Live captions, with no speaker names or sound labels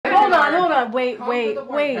on,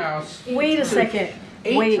 wait a second.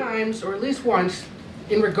 Eight times, or at least once,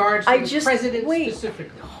 in regards to the president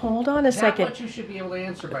specifically. Hold on a second. That's what you should be able to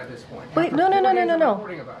answer by this point. Wait, no.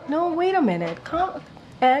 No, wait a minute.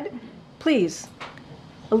 Ed, please.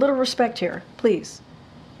 A little respect here, please.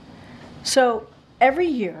 So, every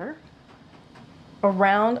year,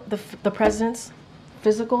 around the president's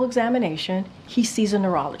physical examination, he sees a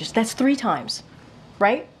neurologist. That's 3 times,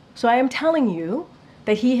 right? So I am telling you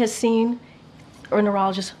that he has seen a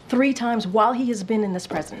neurologist 3 times while he has been in this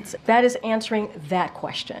presidency. That is answering that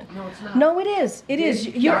question. No, it's not. No, it is. It is.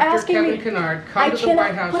 You're asking me. Kennard come to the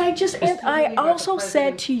White House. But I also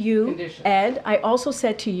said to you, Ed, I also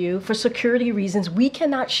said to you, for security reasons, we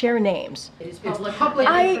cannot share names. It is public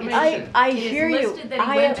information. I hear you.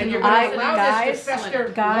 And you're going to allow this to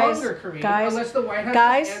fester longer, Kareem, unless the White House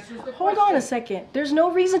answers the question. Hold on a second. There's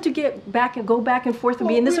no reason to go back and forth and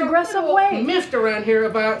be in this aggressive way. Miffed around here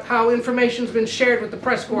about how information's been shared with the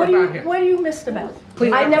press corps about him. What are you missed about?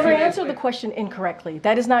 I never answered the question incorrectly.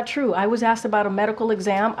 That is not true. I was asked about a medical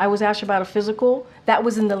exam. I was asked about a physical. That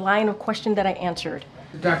was in the line of question that I answered.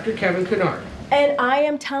 Dr. Kevin Kennard. And I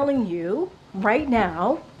am telling you right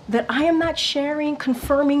now that I am not sharing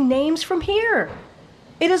confirming names from here.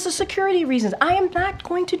 It is a security reasons. I am not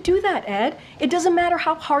going to do that, Ed. It doesn't matter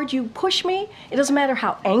how hard you push me. It doesn't matter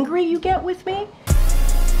how angry you get with me.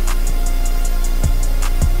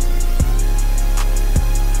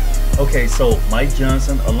 Okay, so Mike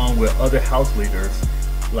Johnson, along with other House leaders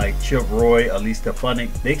like Chip Roy, Elise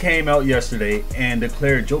Stefanik, they came out yesterday and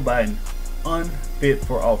declared Joe Biden unfit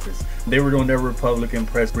for office. They were doing their Republican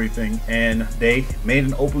press briefing and they made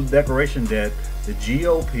an open declaration that the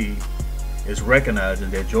GOP is recognizing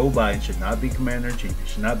that Joe Biden should not be commander-in-chief. He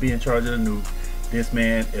should not be in charge of the news. This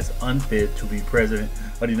man is unfit to be president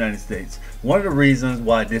of the United States. One of the reasons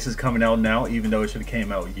why this is coming out now, even though it should have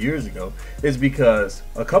came out years ago, is because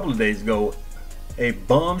a couple of days ago, a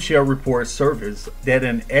bombshell report surfaced that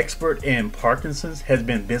an expert in Parkinson's has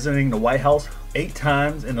been visiting the White House 8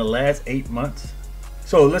 times in the last 8 months.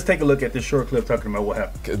 So let's take a look at this short clip talking about what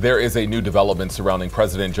happened. There is a new development surrounding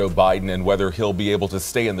President Joe Biden and whether he'll be able to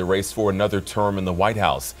stay in the race for another term in the White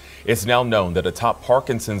House. It's now known that a top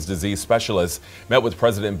Parkinson's disease specialist met with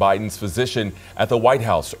President Biden's physician at the White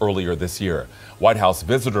House earlier this year. White House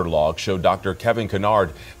visitor logs show Dr. Kevin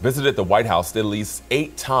Kennard visited the White House at least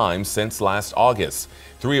 8 times since last August.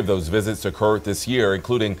 3 of those visits occurred this year,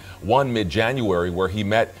 including one mid-January where he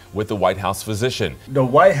met with the White House physician. The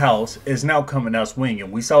White House is now coming out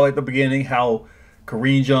swinging. We saw at the beginning how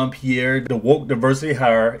Karine Jean-Pierre, the woke diversity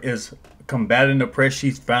hire, is combating the press.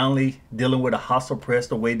 She's finally dealing with a hostile press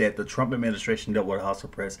the way that the Trump administration dealt with a hostile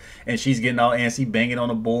press. And she's getting all antsy, banging on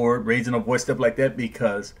the board, raising her voice, stuff like that,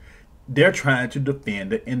 because they're trying to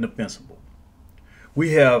defend the indefensible.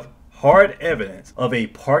 We have hard evidence of a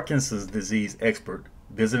Parkinson's disease expert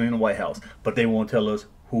visiting the White House, but they won't tell us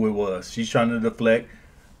who it was. She's trying to deflect.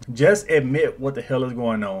 Just admit what the hell is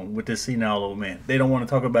going on with this senile old man. They don't want to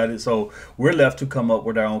talk about it, so we're left to come up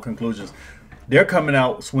with our own conclusions. They're coming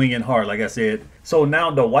out swinging hard, like I said. So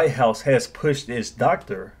now the White House has pushed its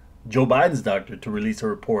doctor, Joe Biden's doctor, to release a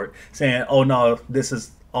report saying, oh no, this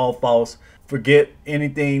is all false. Forget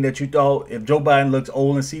anything that you thought. If Joe Biden looks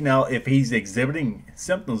old and senile, if he's exhibiting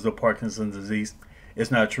symptoms of Parkinson's disease, it's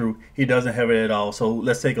not true. He doesn't have it at all. So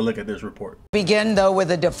let's take a look at this report. Begin, though, with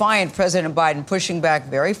a defiant President Biden pushing back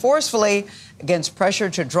very forcefully against pressure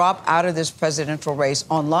to drop out of this presidential race.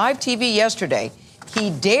 On live TV yesterday, he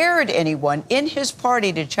dared anyone in his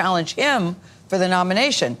party to challenge him for the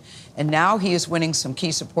nomination. And now he is winning some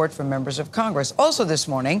key support from members of Congress. Also this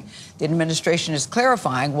morning, the administration is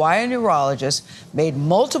clarifying why a neurologist made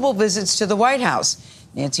multiple visits to the White House.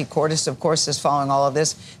 Nancy Cordes, of course, is following all of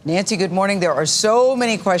this. Nancy, good morning. There are so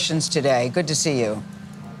many questions today. Good to see you.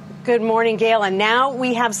 Good morning, Gail. And now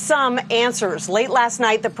we have some answers. Late last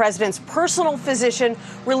night, the president's personal physician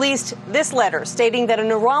released this letter stating that a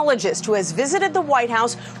neurologist who has visited the White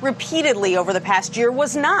House repeatedly over the past year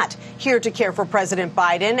was not here to care for President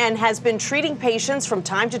Biden and has been treating patients from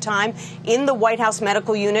time to time in the White House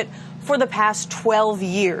medical unit for the past 12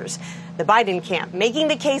 years. The Biden camp making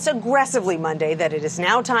the case aggressively Monday that it is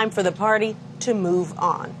now time for the party to move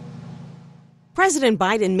on. President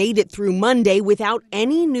Biden made it through Monday without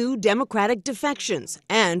any new Democratic defections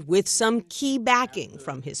and with some key backing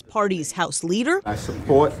from his party's House leader. I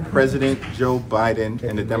support President Joe Biden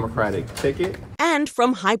and the Democratic ticket. and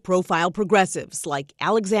from high-profile progressives like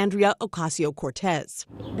Alexandria Ocasio-Cortez.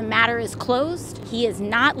 The matter is closed. He is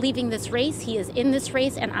not leaving this race. He is in this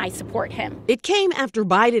race, and I support him. It came after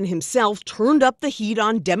Biden himself turned up the heat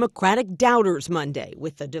on Democratic doubters Monday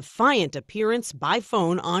with a defiant appearance by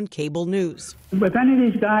phone on cable news. If any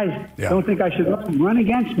of these guys don't think I should run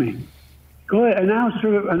against me, go ahead, announce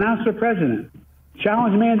for president.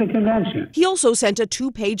 Challenge me in the convention. He also sent a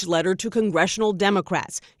 2-page letter to congressional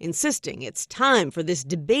Democrats, insisting it's time for this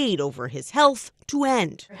debate over his health to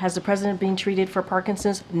end. Has the president been treated for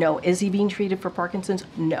Parkinson's? No. Is he being treated for Parkinson's?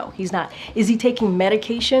 No, he's not. Is he taking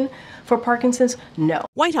medication for Parkinson's? No.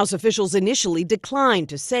 White House officials initially declined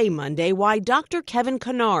to say Monday why Dr. Kevin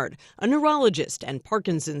Kennard, a neurologist and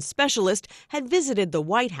Parkinson's specialist, had visited the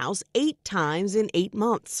White House 8 times in 8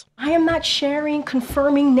 months. I am not sharing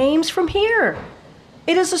confirming names from here.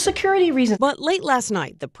 It is a security reason. But late last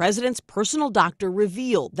night, the president's personal doctor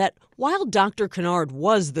revealed that while Dr. Kennard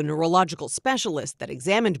was the neurological specialist that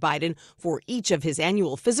examined Biden for each of his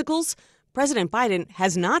annual physicals, President Biden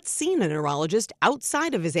has not seen a neurologist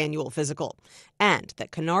outside of his annual physical, and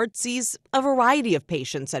that Kennard sees a variety of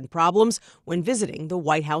patients and problems when visiting the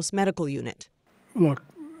White House medical unit. Look,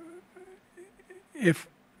 if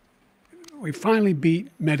we finally beat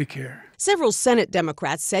Medicare. Several Senate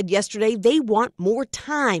Democrats said yesterday they want more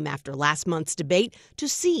time after last month's debate to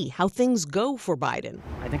see how things go for Biden.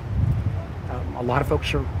 I think a lot of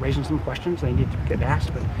folks are raising some questions they need to get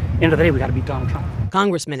asked, but at the end of the day, we got to beat Donald Trump.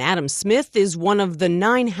 Congressman Adam Smith is one of the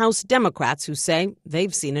 9 House Democrats who say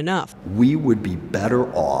they've seen enough. We would be better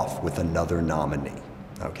off with another nominee,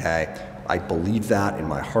 okay? I believe that in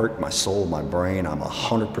my heart, my soul, my brain. I'm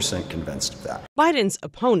 100% convinced of that. Biden's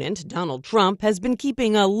opponent, Donald Trump, has been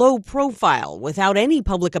keeping a low profile without any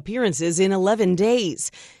public appearances in 11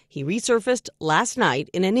 days. He resurfaced last night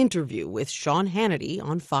in an interview with Sean Hannity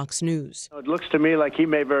on Fox News. It looks to me like he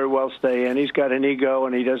may very well stay in. He's got an ego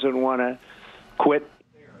and he doesn't want to quit.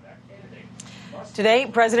 Today,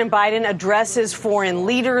 President Biden addresses foreign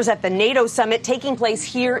leaders at the NATO summit taking place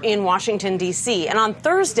here in Washington, D.C. And on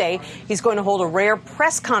Thursday, he's going to hold a rare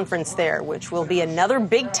press conference there, which will be another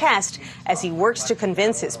big test as he works to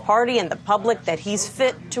convince his party and the public that he's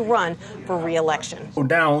fit to run for re-election.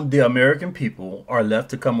 Now, the American people are left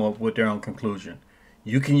to come up with their own conclusion.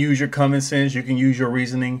 You can use your common sense, you can use your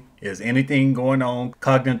reasoning. Is anything going on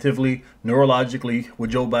cognitively, neurologically with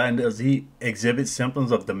Joe Biden? Does he exhibit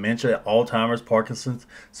symptoms of dementia, Alzheimer's, Parkinson's?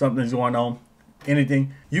 Something's going on?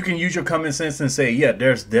 Anything? You can use your common sense and say, yeah,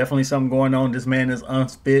 there's definitely something going on. This man is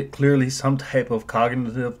unfit. Clearly some type of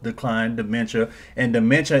cognitive decline, dementia. And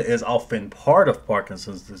dementia is often part of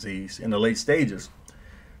Parkinson's disease in the late stages.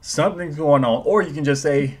 Something's going on. Or you can just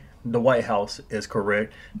say, the White House is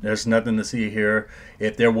correct. There's nothing to see here.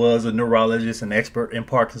 If there was a neurologist, an expert in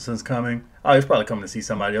Parkinson's coming, oh, he's probably coming to see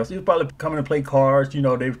somebody else. He was probably coming to play cards. You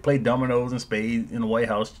know, they play dominoes and spades in the White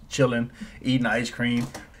House, chilling, eating ice cream.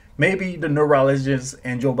 Maybe the neurologist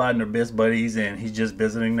and Joe Biden are best buddies and he's just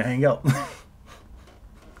visiting to hang out.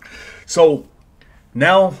 So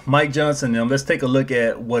now Mike Johnson and them, let's take a look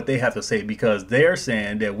at what they have to say, because they're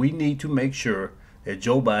saying that we need to make sure that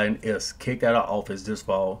Joe Biden is kicked out of office this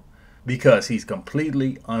fall because he's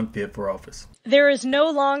completely unfit for office. There is no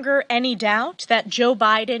longer any doubt that Joe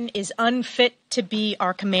Biden is unfit to be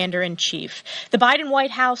our commander-in-chief. The Biden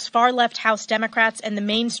White House, far-left House Democrats, and the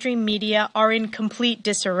mainstream media are in complete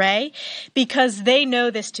disarray because they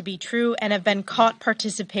know this to be true and have been caught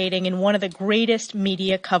participating in one of the greatest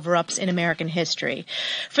media cover-ups in American history.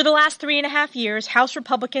 For the last 3.5 years, House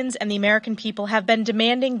Republicans and the American people have been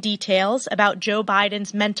demanding details about Joe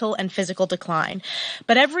Biden's mental and physical decline.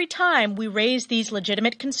 But every time we raise these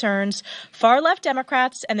legitimate concerns, far-left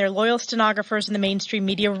Democrats and their loyal stenographers in the mainstream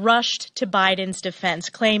media rushed to Biden's defense,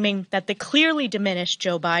 claiming that the clearly diminished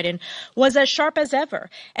Joe Biden was as sharp as ever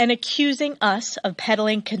and accusing us of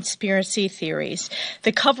peddling conspiracy theories.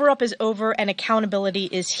 The cover-up is over and accountability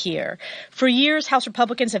is here. For years, House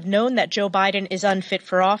Republicans have known that Joe Biden is unfit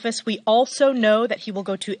for office. We also know that he will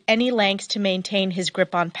go to any lengths to maintain his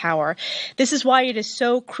grip on power. This is why it is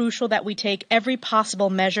so crucial that we take every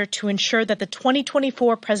possible measure to ensure that the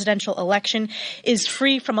 2024 presidential election is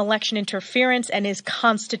free from election interference and is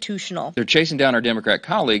constitutional. They're chasing down our Democrat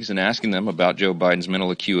colleagues and asking them about Joe Biden's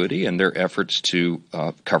mental acuity and their efforts to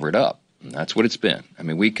cover it up. And that's what it's been. I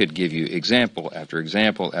mean, we could give you example after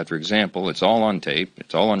example after example. It's all on tape.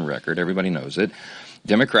 It's all on record. Everybody knows it.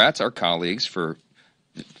 Democrats, our colleagues, for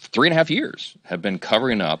 3.5 years have been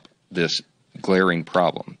covering up this glaring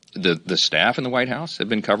problem. The staff in the White House have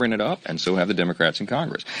been covering it up, and so have the Democrats in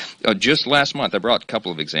Congress. Just last month, I brought a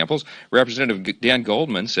couple of examples. Representative Dan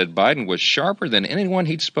Goldman said Biden was sharper than anyone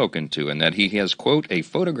he'd spoken to, and that he has, quote, a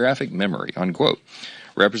photographic memory, unquote.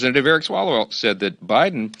 Representative Eric Swalwell said that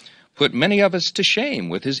Biden put many of us to shame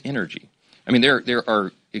with his energy. I mean, there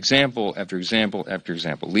are example after example after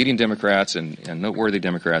example, leading Democrats and noteworthy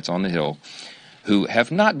Democrats on the Hill who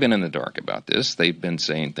have not been in the dark about this. They've been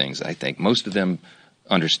saying things I think most of them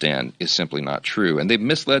understand is simply not true, and they've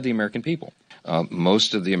misled the American people.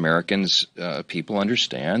 Most of the Americans, people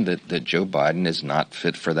understand that Joe Biden is not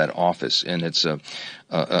fit for that office, and it's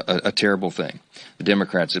a terrible thing. The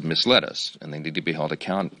Democrats have misled us, and they need to be held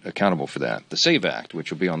accountable for that. The SAVE Act,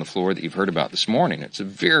 which will be on the floor that you've heard about this morning, it's a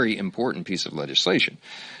very important piece of legislation.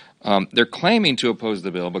 They're claiming to oppose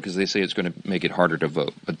the bill because they say it's going to make it harder to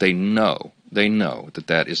vote, but they know that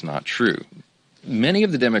that is not true. Many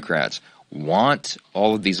of the Democrats want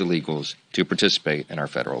all of these illegals to participate in our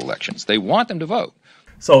federal elections. They want them to vote.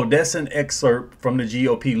 So that's an excerpt from the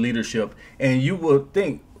GOP leadership, and you would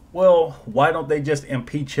think, well, why don't they just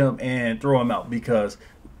impeach him and throw him out? Because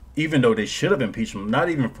even though they should have impeached him, not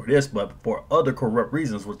even for this, but for other corrupt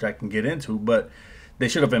reasons, which I can get into, but they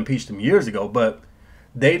should have impeached him years ago, but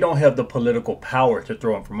they don't have the political power to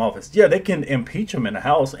throw him from office. Yeah, they can impeach him in the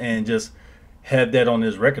House and just have that on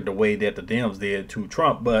his record the way that the Dems did to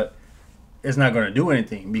Trump, but it's not going to do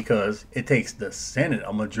anything because it takes the Senate,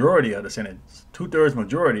 a majority of the Senate, 2/3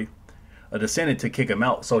 majority of the Senate to kick him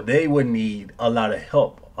out. So they would need a lot of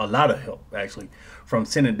help actually, from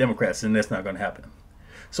Senate Democrats, and that's not going to happen.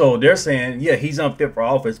 So they're saying, yeah, he's unfit for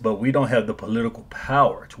office, but we don't have the political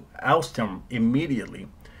power to oust him immediately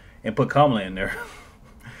and put Kamala in there.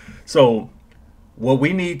 So what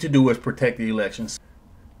we need to do is protect the elections.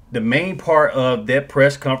 The main part of that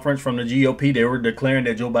press conference from the GOP, they were declaring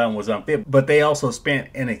that Joe Biden was unfit, but they also spent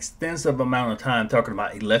an extensive amount of time talking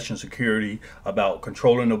about election security, about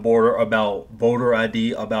controlling the border, about voter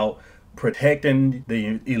ID, about protecting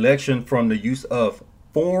the election from the use of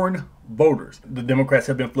foreign voters. The Democrats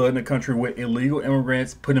have been flooding the country with illegal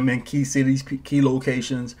immigrants, putting them in key cities, key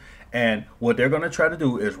locations, and what they're going to try to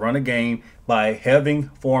do is run a game by having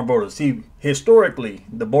foreign voters. See, historically,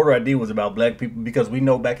 the voter ID was about black people because we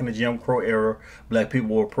know back in the Jim Crow era, black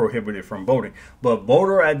people were prohibited from voting. But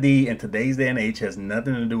voter ID in today's day and age has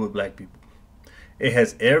nothing to do with black people. It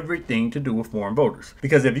has everything to do with foreign voters.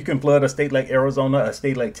 Because if you can flood a state like Arizona, a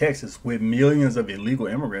state like Texas with millions of illegal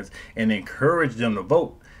immigrants and encourage them to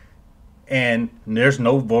vote, and there's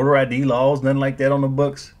no voter ID laws, nothing like that on the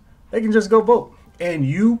books, they can just go vote. And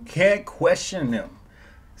you can't question them.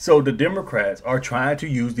 So the Democrats are trying to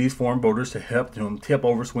use these foreign voters to help them tip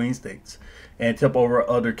over swing states and tip over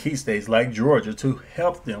other key states like Georgia to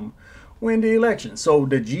help them win the election. So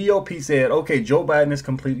the GOP said, okay, Joe Biden is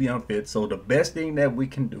completely unfit. So the best thing that we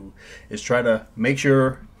can do is try to make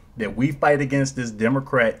sure that we fight against this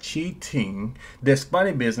Democrat cheating, this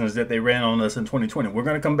funny business that they ran on us in 2020. We're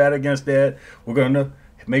going to combat against that. We're going to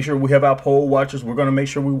make sure we have our poll watchers. We're going to make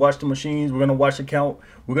sure we watch the machines. We're going to watch the count.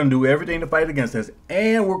 We're going to do everything to fight against this.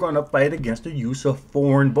 And we're going to fight against the use of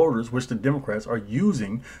foreign voters, which the Democrats are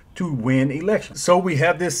using to win elections. So we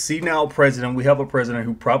have this senile president. We have a president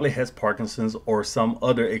who probably has Parkinson's or some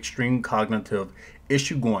other extreme cognitive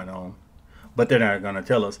issue going on. But they're not going to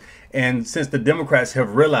tell us. And since the Democrats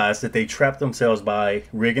have realized that they trapped themselves by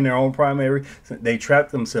rigging their own primary, they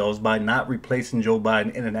trapped themselves by not replacing Joe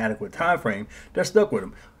Biden in an adequate time frame, they're stuck with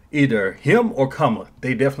him. Either him or Kamala.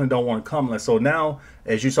 They definitely don't want Kamala. So now,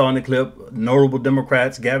 as you saw in the clip, notable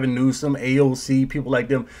Democrats, Gavin Newsom, AOC, people like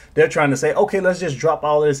them, they're trying to say, okay, let's just drop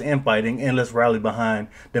all of this infighting and let's rally behind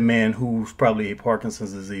the man who's probably a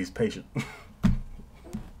Parkinson's disease patient.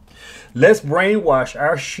 Let's brainwash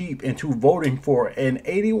our sheep into voting for an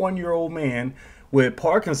 81-year-old man with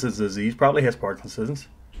Parkinson's disease, probably has Parkinson's,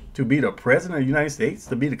 to be the president of the United States,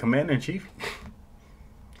 to be the commander-in-chief.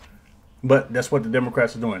 But that's what the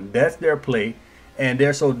Democrats are doing. That's their play, and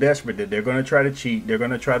they're so desperate that they're going to try to cheat. They're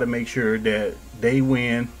going to try to make sure that they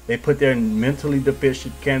win. They put their mentally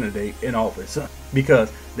deficient candidate in office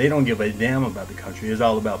because they don't give a damn about the country. It's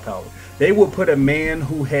all about power. They will put a man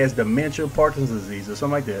who has dementia, Parkinson's disease, or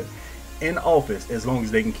something like that in office as long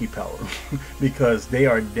as they can keep power because they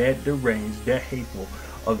are that deranged, that hateful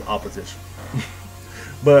of the opposition.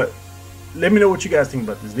 But let me know what you guys think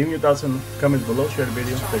about this. Leave me your thoughts in the comments below. Share the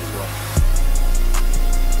video. Thanks for watching.